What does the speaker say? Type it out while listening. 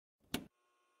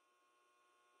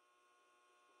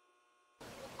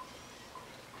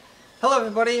Hello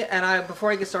everybody, and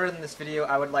before I get started in this video,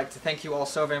 I would like to thank you all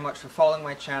so very much for following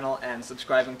my channel and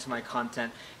subscribing to my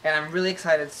content. And I'm really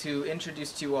excited to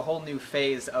introduce to you a whole new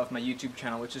phase of my YouTube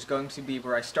channel, which is going to be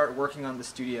where I start working on the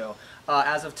studio.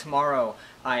 As of tomorrow,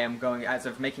 as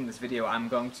of making this video, I'm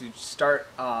going to start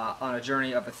on a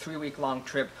journey of a 3-week-long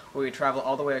trip where we travel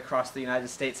all the way across the United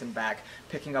States and back,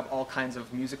 picking up all kinds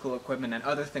of musical equipment and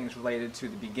other things related to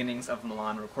the beginnings of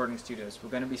Milan recording studios. We're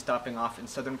going to be stopping off in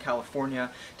Southern California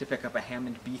to pick up a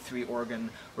Hammond B3 organ.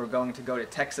 We're going to go to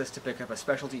Texas to pick up a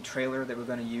specialty trailer that we're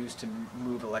going to use to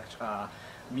move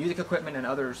music equipment and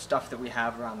other stuff that we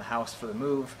have around the house for the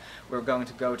move. We're going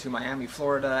to go to Miami,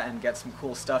 Florida and get some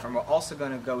cool stuff, and we're also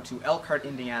going to go to Elkhart,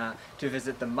 Indiana to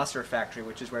visit the Musser factory,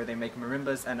 which is where they make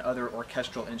marimbas and other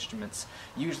orchestral instruments.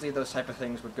 Usually those type of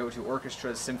things would go to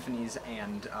orchestras, symphonies,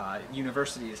 and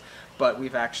universities, but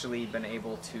we've actually been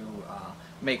able to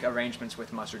make arrangements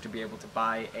with Musser to be able to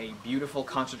buy a beautiful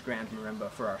concert grand marimba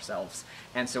for ourselves.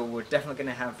 And so we're definitely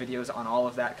going to have videos on all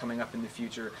of that coming up in the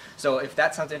future. So if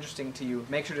that sounds interesting to you,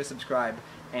 make sure to subscribe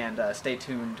and stay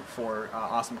tuned for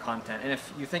awesome content. And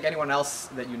if you think anyone else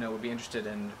that you know would be interested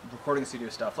in recording studio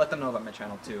stuff, let them know about my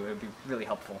channel too. It would be really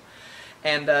helpful.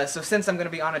 And so since I'm going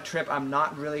to be on a trip, I'm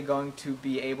not really going to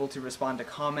be able to respond to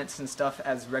comments and stuff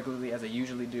as regularly as I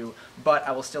usually do, but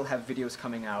I will still have videos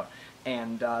coming out.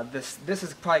 And this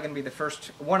is probably going to be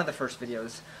one of the first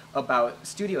videos about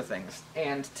studio things.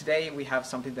 And today we have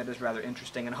something that is rather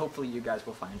interesting, and hopefully you guys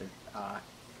will find it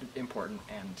important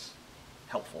and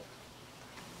helpful.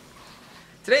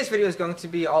 Today's video is going to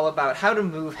be all about how to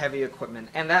move heavy equipment,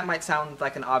 and that might sound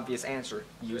like an obvious answer.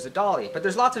 Use a dolly. But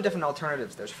there's lots of different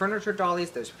alternatives. There's furniture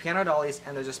dollies, there's piano dollies,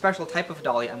 and there's a special type of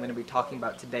dolly I'm going to be talking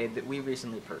about today that we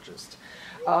recently purchased.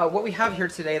 What we have here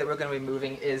today that we're going to be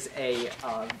moving is a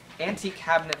antique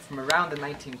cabinet from around the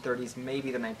 1930s, maybe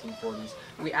the 1940s.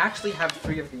 We actually have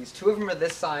 3 of these. 2 of them are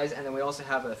this size, and then we also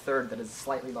have a third that is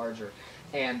slightly larger,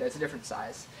 and it's a different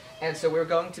size. And so we're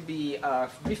going to be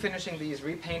refinishing these,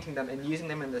 repainting them, and using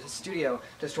them in the studio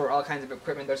to store all kinds of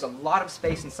equipment. There's a lot of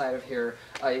space inside of here.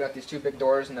 You got these 2 big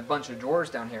doors and a bunch of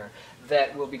drawers down here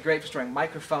that will be great for storing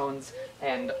microphones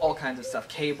and all kinds of stuff,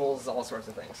 cables, all sorts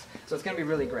of things. So it's going to be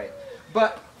really great.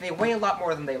 But they weigh a lot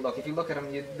more than they look. If you look at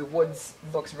them, the wood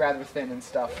looks rather thin and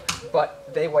stuff,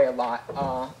 but they weigh a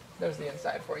lot. There's the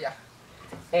inside for you.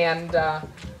 And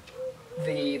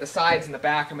the sides and the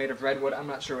back are made of redwood. I'm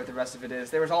not sure what the rest of it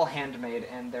is. They were all handmade,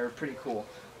 and they're pretty cool.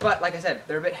 But like I said,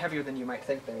 they're a bit heavier than you might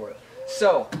think they were.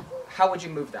 So, how would you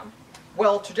move them?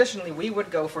 Well, traditionally we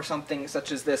would go for something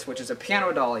such as this, which is a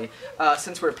piano dolly.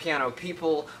 Since we're piano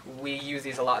people, we use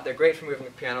these a lot. They're great for moving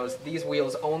pianos. These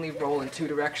wheels only roll in 2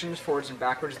 directions, forwards and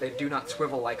backwards. They do not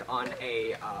swivel like on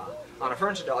a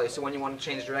furniture dolly, so when you want to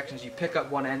change directions, you pick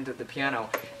up one end of the piano,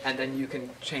 and then you can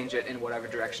change it in whatever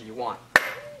direction you want.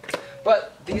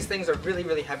 But these things are really,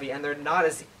 really heavy, and they're not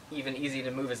as even easy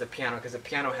to move as a piano, because a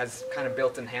piano has kind of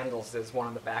built-in handles. There's one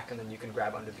on the back, and then you can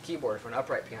grab under the keyboard for an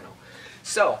upright piano.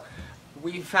 So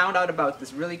we found out about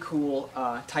this really cool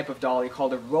type of dolly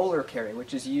called a roller carry,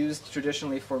 which is used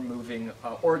traditionally for moving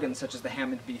organs such as the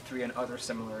Hammond B3 and other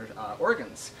similar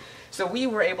organs. So we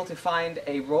were able to find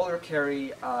a roller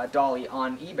carry dolly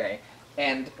on eBay,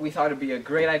 and we thought it would be a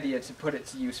great idea to put it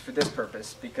to use for this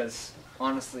purpose, because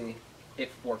honestly it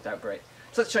worked out great.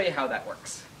 So let's show you how that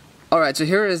works. Alright, so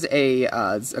here is a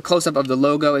close-up of the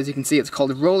logo. As you can see, it's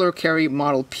called Roller Carry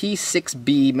Model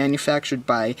P6B, manufactured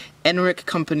by Eurick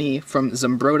Co from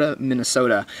Zumbrota,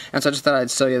 Minnesota. And so I just thought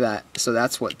I'd show you that. So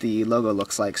that's what the logo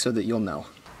looks like, so that you'll know.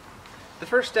 The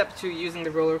first step to using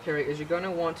the roller carry is you're going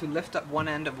to want to lift up one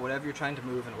end of whatever you're trying to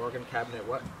move, an organ cabinet,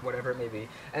 whatever it may be,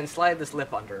 and slide this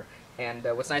lip under. And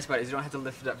what's nice about it is you don't have to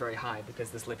lift it up very high,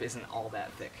 because this lip isn't all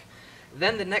that thick.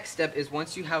 Then the next step is,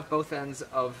 once you have both ends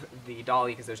of the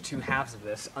dolly, because there's 2 halves of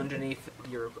this, underneath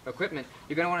your equipment,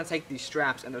 you're going to want to take these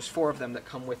straps, and there's 4 of them that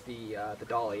come with the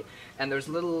dolly. And there's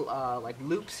little like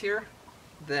loops here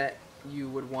that you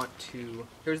would want to,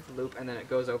 here's the loop, and then it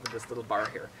goes over this little bar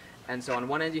here. And so on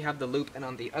one end you have the loop, and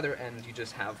on the other end you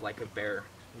just have like a bare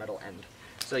metal end.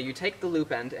 So you take the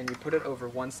loop end and you put it over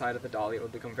one side of the dolly. It will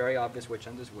become very obvious which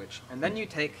end is which. And then you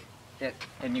take it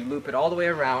and you loop it all the way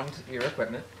around your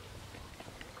equipment,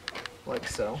 like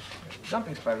so. There's a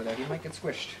jumping spider there, he might get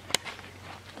squished.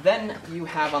 Then you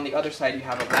have, on the other side, you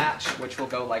have a latch, which will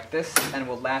go like this, and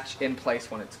will latch in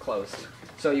place when it's closed.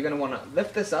 So you're going to want to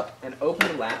lift this up and open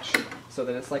the latch so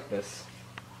that it's like this.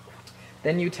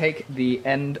 Then you take the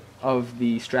end of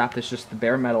the strap that's just the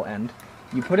bare metal end,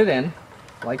 you put it in,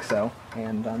 like so,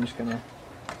 and I'm just going to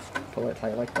pull it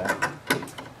tight like that.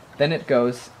 Then it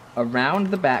goes around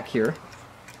the back here,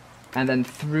 and then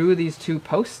through these 2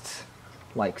 posts,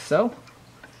 like so,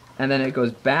 and then it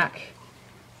goes back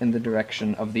in the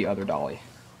direction of the other dolly,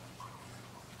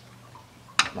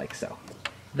 like so.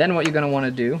 Then what you're going to want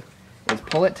to do is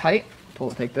pull it tight,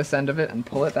 take this end of it and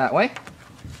pull it that way,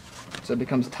 so it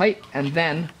becomes tight, and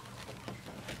then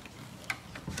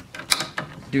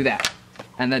do that.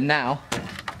 And then now,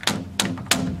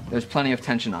 there's plenty of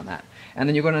tension on that. And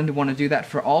then you're going to want to do that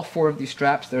for all 4 of these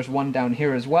straps. There's one down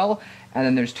here as well, and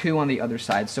then there's 2 on the other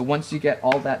side. So once you get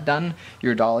all that done,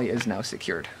 your dolly is now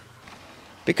secured.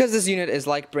 Because this unit is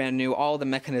like brand new, all the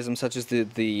mechanisms such as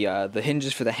the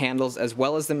hinges for the handles as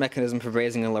well as the mechanism for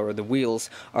raising and lowering the wheels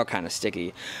are kind of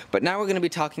sticky. But now we're going to be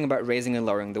talking about raising and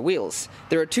lowering the wheels.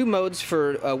 There are 2 modes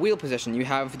for wheel position. You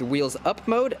have the wheels up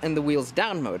mode and the wheels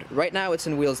down mode. Right now it's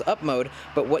in wheels up mode,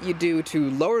 but what you do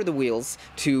to lower the wheels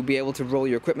to be able to roll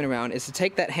your equipment around is to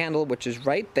take that handle, which is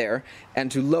right there,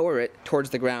 and to lower it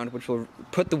towards the ground, which will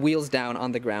put the wheels down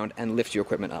on the ground and lift your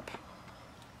equipment up.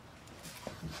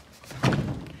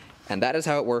 And that is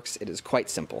how it works. It is quite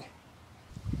simple.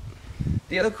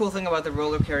 The other cool thing about the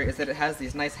roller carry is that it has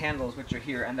these nice handles which are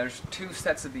here, and there's 2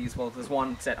 sets of these. Well, there's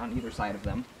one set on either side of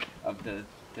them, of the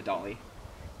dolly.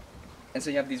 And so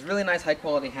you have these really nice high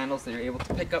quality handles that you're able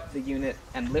to pick up the unit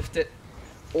and lift it,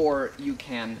 or you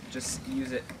can just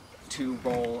use it to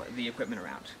roll the equipment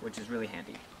around, which is really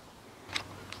handy.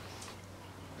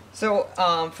 So,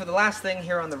 for the last thing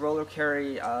here on the roller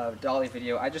carry dolly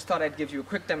video, I just thought I'd give you a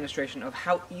quick demonstration of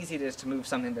how easy it is to move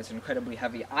something that's incredibly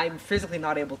heavy. I'm physically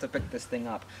not able to pick this thing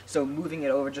up, so moving it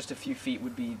over just a few feet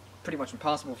would be pretty much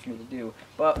impossible for me to do.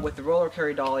 But with the roller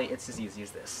carry dolly, it's as easy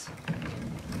as this.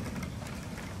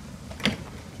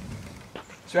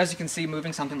 So as you can see,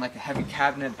 moving something like a heavy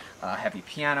cabinet, a heavy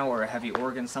piano, or a heavy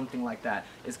organ, something like that,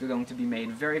 is going to be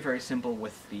made very, very simple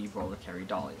with the roller carry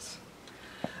dollies.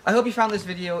 I hope you found this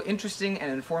video interesting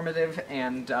and informative,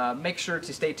 and make sure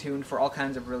to stay tuned for all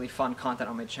kinds of really fun content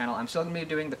on my channel. I'm still going to be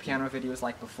doing the piano videos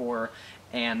like before,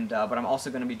 and but I'm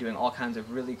also going to be doing all kinds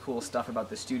of really cool stuff about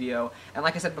the studio. And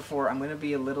like I said before, I'm going to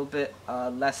be a little bit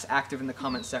less active in the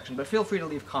comments section, but feel free to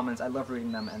leave comments. I love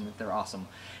reading them, and they're awesome.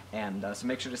 And so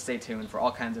make sure to stay tuned for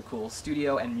all kinds of cool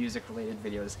studio and music related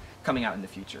videos coming out in the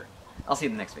future. I'll see you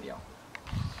in the next video.